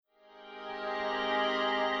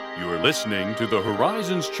You are listening to the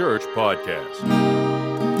Horizons Church podcast.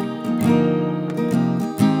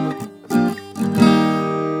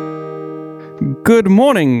 Good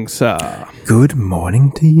morning, sir. Good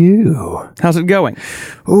morning to you. How's it going?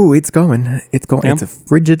 Oh, it's going. It's going. Yeah. It's a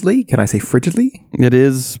frigidly. Can I say frigidly? It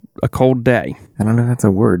is a cold day. I don't know if that's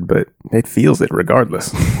a word, but it feels it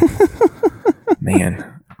regardless.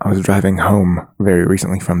 Man, I was driving home very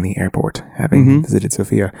recently from the airport, having visited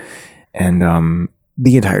Sophia, and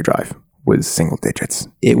the entire drive was single digits.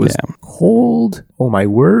 It was cold. Oh, my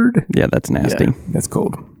word. Yeah, that's nasty. Yeah, that's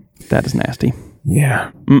cold. That is nasty.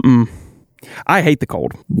 Yeah. I hate the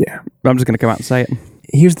cold. Yeah. I'm just going to come out and say it.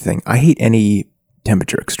 Here's the thing. I hate any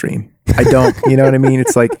temperature extreme. I don't, you know what I mean?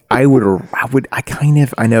 It's like, I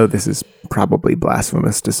know this is probably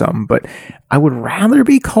blasphemous to some, but I would rather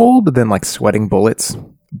be cold than like sweating bullets.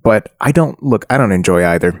 But I don't enjoy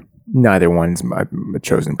either. Neither one's my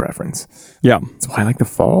chosen preference. Yeah. That's why I like the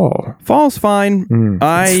fall. Fall's fine.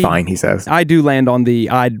 It's fine, he says. I do land on the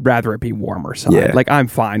I'd rather it be warmer side. Yeah. Like, I'm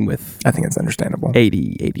fine with I think it's understandable.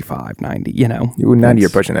 80, 85, 90, you know. 90, you're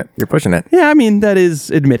pushing it. You're pushing it. Yeah, I mean, that is,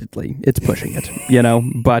 admittedly, it's pushing it, you know.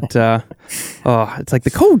 But, it's like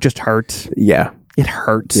the cold just hurts. Yeah. It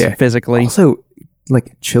hurts Yeah. physically. Also,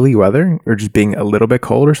 like chilly weather or just being a little bit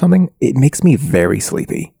cold or something, it makes me very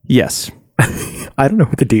sleepy. Yes. I don't know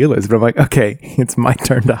what the deal is, but I'm like, okay, it's my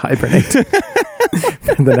turn to hibernate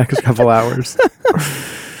for the next couple hours.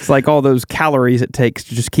 It's like all those calories it takes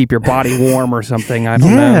to just keep your body warm or something. I don't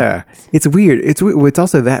know. Yeah, it's weird. It's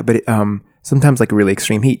also that, but sometimes like really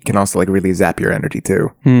extreme heat can also like really zap your energy too.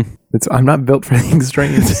 I'm not built for the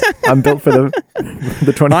extremes. I'm built for the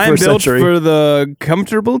 21st I'm built century. for the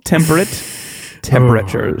comfortable, temperate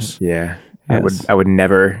temperatures. Yeah, Yes. I would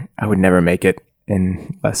never make it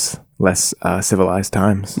in less civilized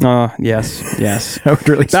times. Yes. I would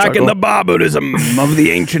really Back in struggle. the barbarism of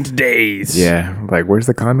the ancient days. Yeah, like where's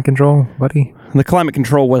the climate control, buddy? The climate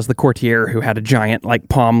control was the courtier who had a giant like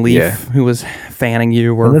palm leaf Yeah. who was fanning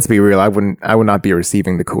you. Or And let's be real, I would not be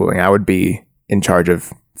receiving the cooling. I would be in charge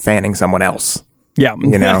of fanning someone else. yeah,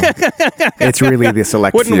 You know, it's really the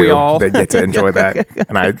select Wouldn't we few all? that get to enjoy that.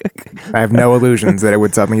 And I have no illusions that it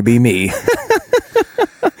would suddenly be me.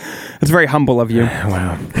 it's very humble of you.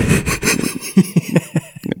 Wow.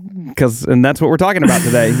 And that's what we're talking about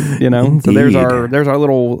today. You know, so there's Indeed. our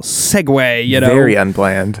little segue. You know, Very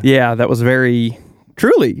unplanned. yeah, that was very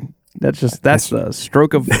truly. That's the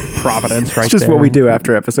stroke of providence, right? It's just there. what we do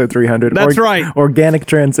after episode 300. That's right. Organic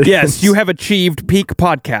transition. Yes, you have achieved peak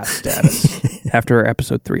podcast status after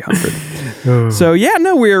episode 300. So yeah,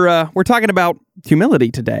 no, we're talking about humility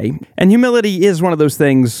today, and humility is one of those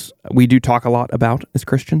things we do talk a lot about as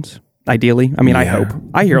Christians. Ideally, I mean, I hope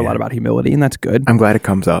I hear a lot about humility, and that's good. I'm glad it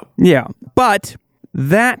comes up. Yeah, but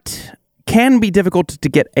that can be difficult to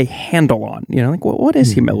get a handle on. You know, like what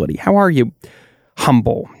is humility? How are you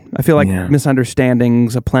humble? I feel like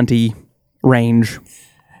misunderstandings aplenty range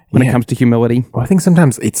when it comes to humility. Well, I think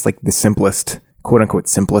sometimes it's like the simplest, quote unquote,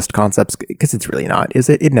 simplest concepts, because it's really not, is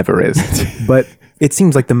it? It never is. But it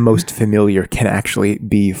seems like the most familiar can actually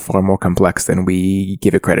be far more complex than we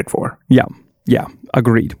give it credit for. Yeah,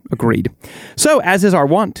 agreed. So, as is our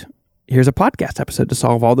wont, here's a podcast episode to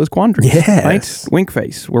solve all those quandaries. Yes. Right? Wink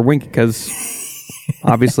face. We're winking because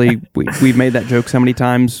obviously we've made that joke so many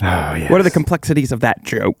times. Oh, yes. What are the complexities of that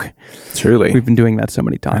joke? Truly. We've been doing that so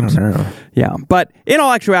many times. I don't know. Yeah. But in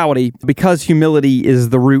all actuality, because humility is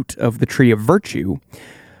the root of the tree of virtue,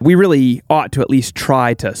 we really ought to at least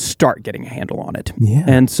try to start getting a handle on it. Yeah.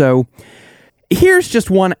 And so here's just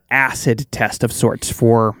one acid test of sorts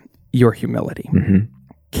for your humility.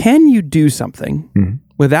 Can you do something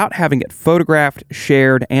without having it photographed,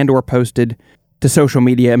 shared, and or posted to social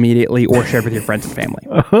media immediately or shared with your friends and family?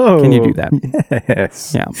 Can you do that?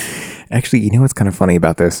 Yes. Yeah. Actually, you know what's kind of funny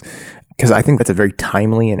about this? Because I think that's a very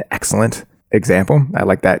timely and excellent example. I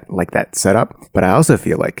like that setup. But I also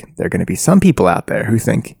feel like there are going to be some people out there who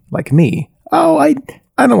think, like me, oh, I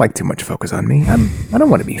don't like too much focus on me. I don't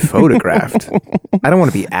want to be photographed. I don't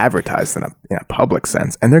want to be advertised in a public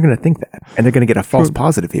sense. And they're going to think that. And they're going to get a false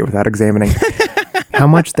positive here without examining how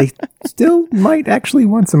much they still might actually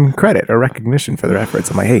want some credit or recognition for their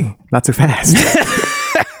efforts. I'm like, hey, not so fast.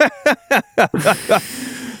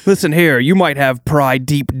 Listen here, you might have pride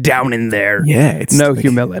deep down in there. Yeah, it's no like,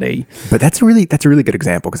 humility. But that's a really good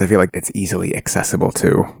example because I feel like it's easily accessible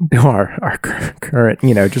to our current,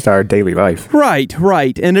 just our daily life. Right.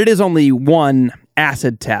 And it is only one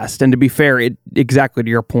acid test. And to be fair, exactly to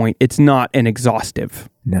your point, it's not an exhaustive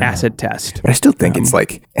acid test. But I still think it's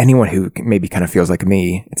like anyone who maybe kind of feels like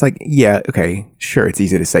me, it's like, yeah, okay, sure, it's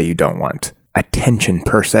easy to say you don't want attention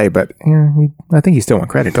per se, but I think you still want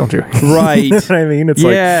credit, don't you? Right. You know what I mean? It's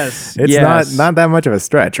yes. like, it's not that much of a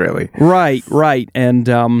stretch, really. Right.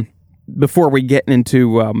 And before we get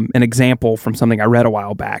into an example from something I read a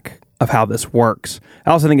while back of how this works,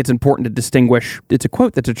 I also think it's important to distinguish. It's a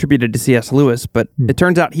quote that's attributed to C.S. Lewis, but it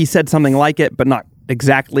turns out he said something like it, but not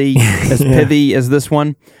exactly as pithy as this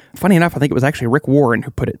one. Funny enough, I think it was actually Rick Warren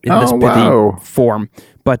who put it in this pithy form.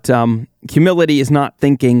 But humility is not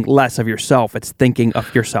thinking less of yourself. It's thinking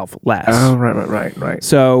of yourself less. Oh, right.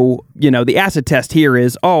 So, the acid test here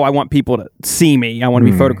is, I want people to see me. I want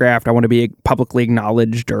to be photographed. I want to be publicly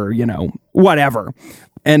acknowledged or, whatever.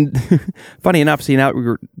 And funny enough, now we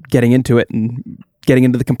were getting into it and getting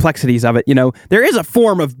into the complexities of it. There is a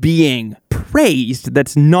form of being praised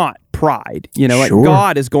that's not pride. Like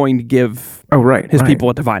God is going to give his people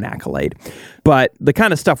a divine accolade. But the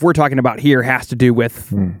kind of stuff we're talking about here has to do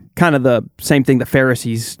with kind of the same thing the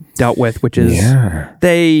Pharisees dealt with, which is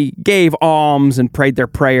they gave alms and prayed their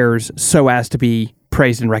prayers so as to be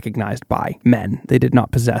praised and recognized by men. They did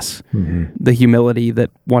not possess the humility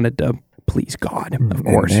that wanted to please God, of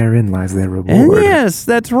course. And therein lies their reward. And yes,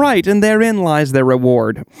 that's right. And therein lies their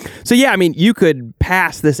reward. So yeah, you could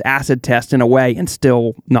pass this acid test in a way and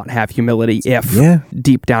still not have humility if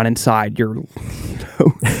deep down inside you're,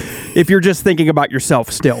 if you're just thinking about yourself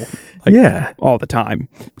still. All the time.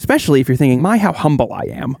 Especially if you're thinking, how humble I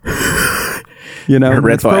am.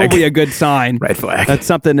 Red flag. Probably a good sign. Red flag. That's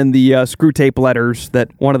something in the Screwtape letters that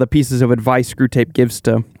one of the pieces of advice Screwtape gives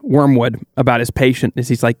to Wormwood about his patient is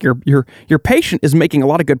he's like, your patient is making a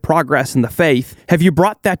lot of good progress in the faith. Have you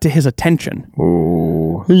brought that to his attention?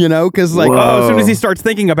 Ooh. Because as soon as he starts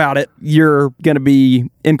thinking about it, you're going to be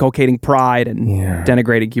inculcating pride and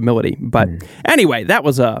denigrating humility. But anyway, that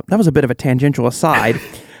was a bit of a tangential aside.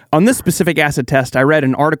 On this specific acid test, I read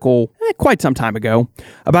an article quite some time ago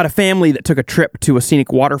about a family that took a trip to a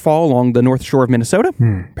scenic waterfall along the north shore of Minnesota.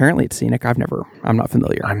 Apparently it's scenic. I'm not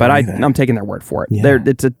familiar, but I'm taking their word for it.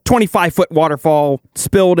 It's a 25-foot waterfall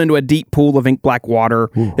spilled into a deep pool of ink black water.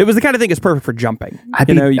 Ooh. It was the kind of thing that's perfect for jumping.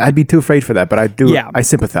 I'd be too afraid for that, but I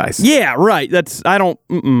sympathize. Yeah, right.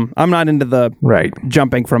 I'm not into the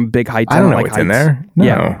jumping from big heights. I don't know what's in there. No.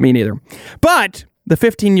 Yeah, me neither. But the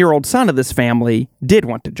 15-year-old son of this family did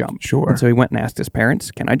want to jump. Sure. And so he went and asked his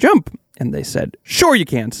parents, "Can I jump?" And they said, "Sure you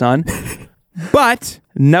can, son." But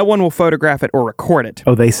no one will photograph it or record it.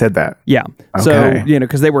 Oh, they said that? Yeah. Okay. So,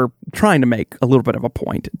 because they were trying to make a little bit of a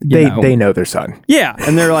point. They know their son. Yeah.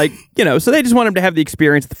 And they're like, so they just want him to have the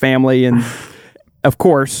experience of the family. And of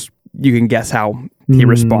course, you can guess how he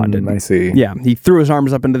responded. I see. Yeah. He threw his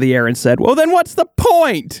arms up into the air and said, "Well, then what's the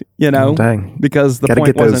point?" Oh, dang. Because the point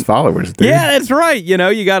wasn't... Gotta get those followers, dude. Yeah, that's right. You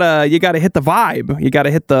gotta hit the vibe. You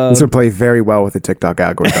gotta hit the... This would play very well with the TikTok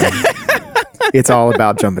algorithm. It's all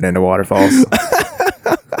about jumping into waterfalls.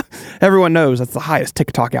 Everyone knows that's the highest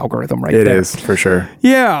TikTok algorithm right there. It is, for sure.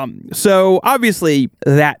 Yeah. So obviously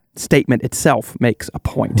that statement itself makes a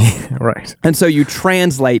point. Right. And so you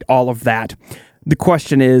translate all of that. The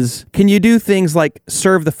question is, can you do things like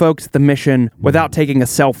serve the folks at the mission without taking a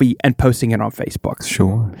selfie and posting it on Facebook?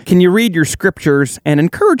 Sure. Can you read your scriptures and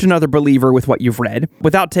encourage another believer with what you've read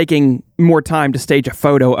without taking more time to stage a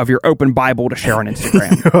photo of your open Bible to share on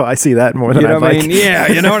Instagram? Oh, I see that more than I'd like. I mean?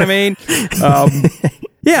 Yeah, you know what I mean?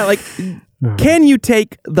 Can you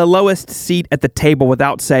take the lowest seat at the table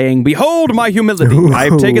without saying, "Behold my humility,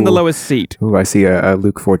 I've taken the lowest seat"? Ooh, I see a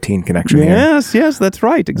Luke 14 connection here. Yes, that's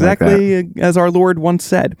right. Exactly as our Lord once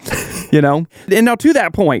said. And now to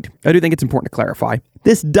that point, I do think it's important to clarify.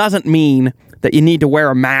 This doesn't mean that you need to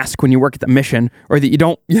wear a mask when you work at the mission, or that you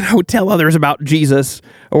don't, tell others about Jesus,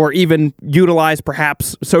 or even utilize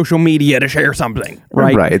perhaps social media to share something,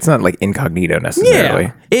 right? Right. It's not like incognito necessarily.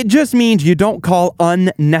 Yeah. It just means you don't call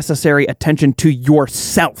unnecessary attention to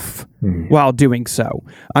yourself while doing so.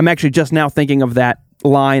 I'm actually just now thinking of that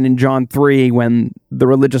line in John 3 when the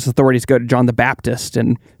religious authorities go to John the Baptist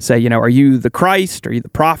and say, "Are you the Christ? Are you the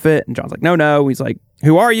prophet?" And John's like, No. He's like,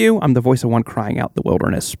 "Who are you?" "I'm the voice of one crying out in the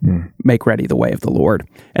wilderness. Make ready the way of the Lord."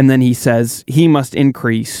 And then he says, "He must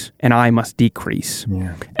increase and I must decrease."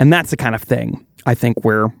 Yeah. And that's the kind of thing I think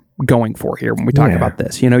we're going for here when we talk about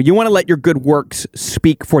this. You want to let your good works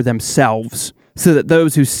speak for themselves so that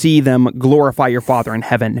those who see them glorify your Father in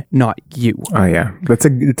heaven, not you. Oh, yeah. It's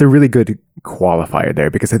a really good qualifier there,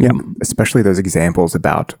 because I think especially those examples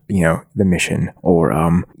about, the mission or,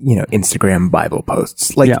 Instagram Bible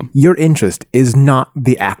posts, like your interest is not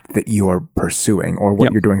the act that you're pursuing or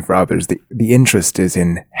what you're doing for others. The interest is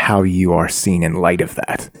in how you are seen in light of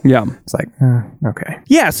that. Yeah. It's like, okay.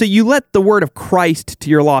 Yeah, so you let the word of Christ to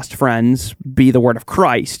your lost friends be the word of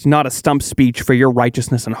Christ, not a stump speech for your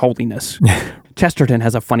righteousness and holiness. Chesterton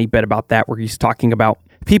has a funny bit about that where he's talking about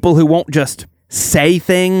people who won't just say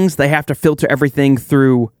things, they have to filter everything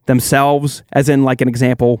through themselves, as in like an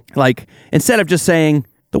example, like instead of just saying,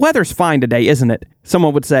 the weather's fine today, isn't it?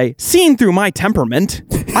 Someone would say, seen through my temperament,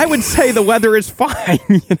 I would say the weather is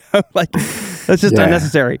fine, like that's just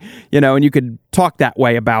unnecessary, and you could talk that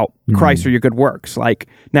way about Christ or your good works. Like,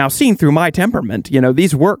 now seen through my temperament,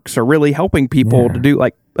 these works are really helping people to do,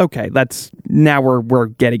 like, okay, now we're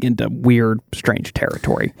getting into weird, strange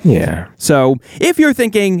territory. Yeah. So if you're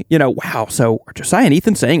thinking, wow, so are Josiah and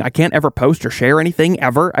Ethan saying I can't ever post or share anything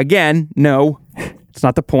ever again? No. It's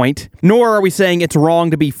not the point. Nor are we saying it's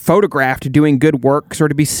wrong to be photographed doing good works or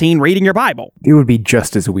to be seen reading your Bible. It would be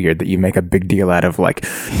just as weird that you make a big deal out of like,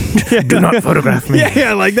 do not photograph me.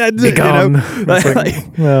 Yeah, like that's it,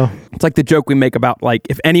 It's like the joke we make about like,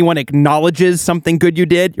 if anyone acknowledges something good you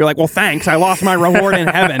did, you're like, well, thanks, I lost my reward in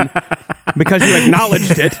heaven because you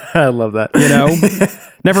acknowledged it. I love that.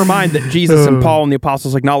 Never mind that Jesus and Paul and the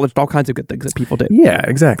apostles acknowledged all kinds of good things that people did. Yeah,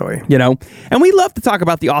 exactly. And we love to talk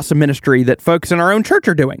about the awesome ministry that folks in our own church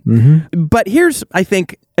are doing. Mm-hmm. But here's, I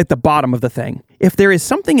think, at the bottom of the thing. If there is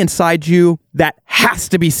something inside you that has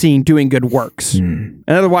to be seen doing good works, and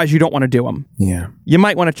otherwise you don't want to do them, you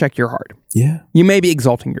might want to check your heart. Yeah. You may be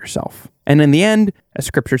exalting yourself. And in the end, as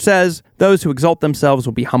Scripture says, those who exalt themselves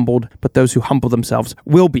will be humbled, but those who humble themselves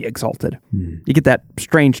will be exalted. You get that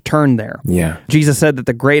strange turn there. Yeah. Jesus said that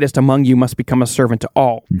the greatest among you must become a servant to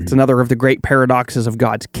all. It's another of the great paradoxes of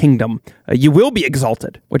God's kingdom. You will be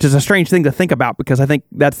exalted, which is a strange thing to think about, because I think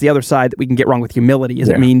that's the other side that we can get wrong with humility, is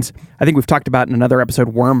it means, I think we've talked about in another episode,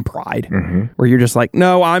 worm pride, where you're just like,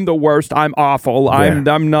 no, I'm the worst, I'm awful,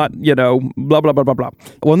 I'm not, blah, blah, blah, blah, blah.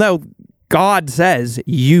 Well, no, God says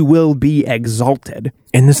you will be exalted.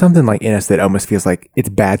 And there's something like in us that almost feels like it's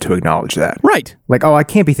bad to acknowledge that. Right. Like, oh, I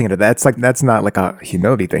can't be thinking of that. It's like, that's not like a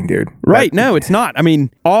humility thing, dude. Right. No, it's not. I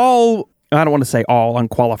mean, I don't want to say all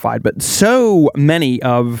unqualified, but so many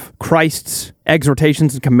of Christ's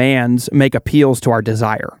exhortations and commands make appeals to our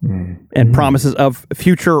desire and promises of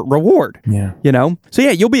future reward. Yeah. So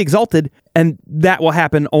you'll be exalted, and that will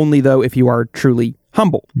happen only though if you are truly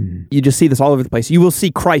humble. You just see this all over the place. You will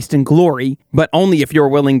see Christ in glory, but only if you're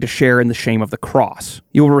willing to share in the shame of the cross.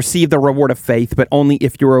 You will receive the reward of faith, but only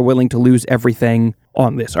if you are willing to lose everything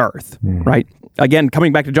on this earth, right? Again,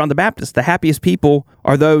 coming back to John the Baptist, the happiest people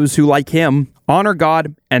are those who, like him, honor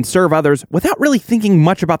God and serve others without really thinking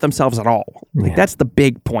much about themselves at all. Like, that's the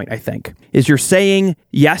big point, I think, is you're saying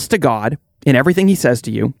yes to God in everything he says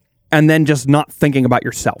to you, and then just not thinking about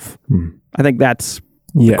yourself. I think that's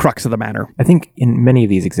the crux of the matter. I think in many of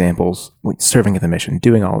these examples, like serving at the mission,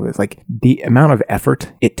 doing all of this, like the amount of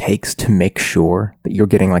effort it takes to make sure that you're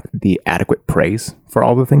getting like the adequate praise for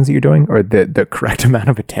all the things that you're doing, or the correct amount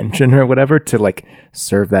of attention or whatever to like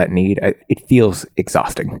serve that need, it feels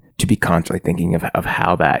exhausting to be constantly thinking of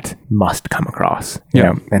how that must come across, you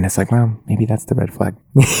know? And it's like, well, maybe that's the red flag.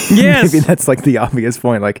 Yes. Maybe that's like the obvious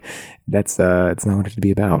point. Like that's, it's not what it should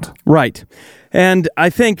be about. Right. And I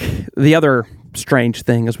think the other strange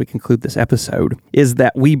thing as we conclude this episode is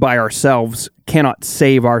that we by ourselves cannot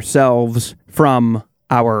save ourselves from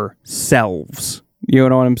ourselves. You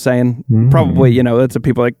know what I'm saying? Probably, that's what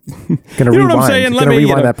people like. Gonna rewind. What I'm saying? Let me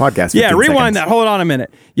rewind that podcast. Yeah, rewind that. Hold on a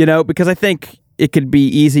minute. Because I think it could be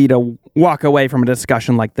easy to walk away from a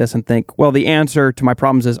discussion like this and think, well, the answer to my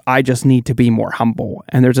problems is I just need to be more humble.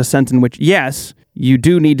 And there's a sense in which, yes, you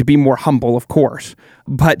do need to be more humble, of course,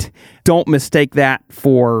 but don't mistake that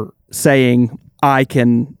for saying I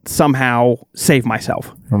can somehow save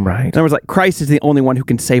myself. Right. In other words, like Christ is the only one who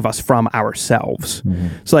can save us from ourselves.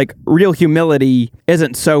 So like real humility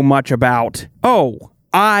isn't so much about, oh,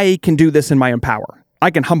 I can do this in my own power. I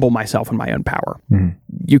can humble myself in my own power.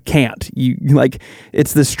 You can't.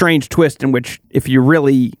 It's this strange twist in which if you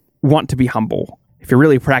really want to be humble, if you're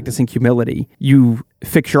really practicing humility, you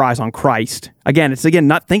fix your eyes on Christ. Again, it's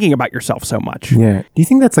not thinking about yourself so much. Yeah. Do you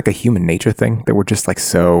think that's like a human nature thing that we're just like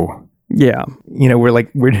so... Yeah.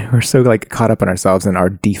 We're so like caught up in ourselves, and our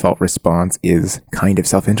default response is kind of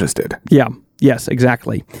self-interested. Yeah. Yes,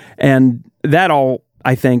 exactly. And that all,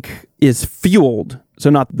 I think, is fueled. So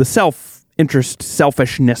not the self-interest,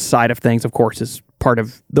 selfishness side of things, of course, is part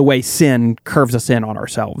of the way sin curves us in on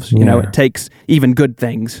ourselves. You know, it takes even good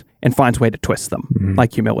things and finds a way to twist them,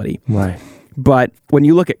 like humility. Right. But when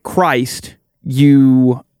you look at Christ,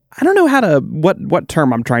 I don't know what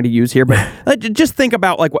term I'm trying to use here, but just think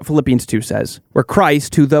about like what Philippians 2 says, where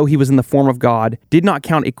Christ, who though he was in the form of God, did not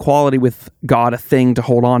count equality with God a thing to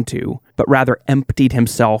hold on to, but rather emptied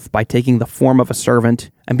himself by taking the form of a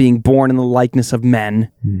servant and being born in the likeness of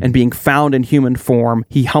men and being found in human form,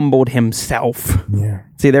 he humbled himself. Yeah.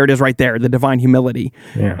 See, there it is right there, the divine humility,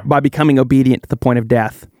 by becoming obedient to the point of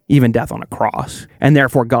death, even death on a cross. And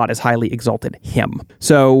therefore God has highly exalted him.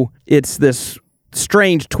 So it's this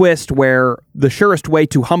strange twist where the surest way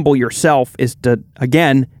to humble yourself is to,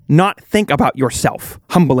 again, not think about yourself,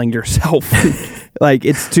 humbling yourself. Like,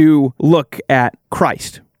 it's to look at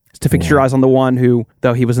Christ. It's to fix your eyes on the one who,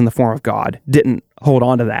 though he was in the form of God, didn't hold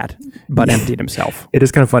on to that, but emptied himself. It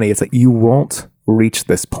is kind of funny. It's like you won't reach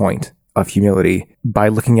this point of humility by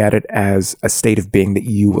looking at it as a state of being that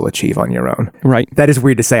you will achieve on your own. Right. That is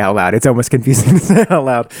weird to say out loud. It's almost confusing to say out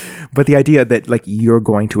loud. But the idea that like you're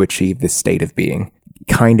going to achieve this state of being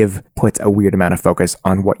kind of puts a weird amount of focus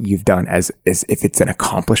on what you've done as if it's an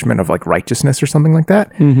accomplishment of like righteousness or something like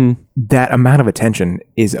that. Mm-hmm. That amount of attention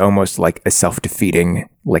is almost like a self-defeating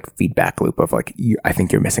like feedback loop of like, I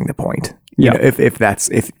think you're missing the point. You know,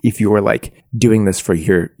 if you were like doing this for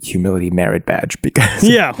your humility merit badge, because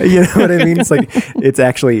you know what I mean? It's like, it's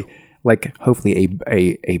actually like hopefully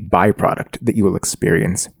a byproduct that you will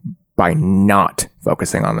experience by not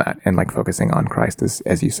focusing on that and like focusing on Christ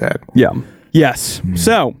as you said. Yeah. Yes.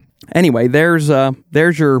 So anyway, there's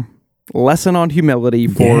your lesson on humility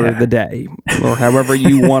for the day, or however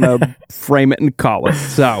you want to frame it and call it.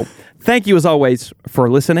 So thank you as always for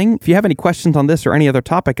listening. If you have any questions on this or any other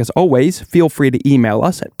topic, as always, feel free to email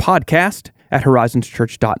us at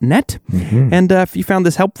podcast@horizonschurch.net. And if you found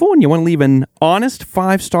this helpful and you want to leave an honest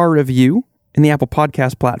 5-star review in the Apple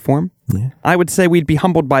Podcast platform, I would say we'd be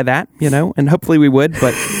humbled by that, you know, and hopefully we would,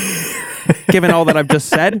 but given all that I've just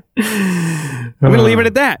said, I'm going to leave it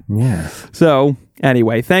at that. Yeah. So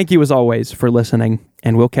anyway, thank you as always for listening,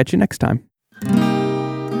 and we'll catch you next time.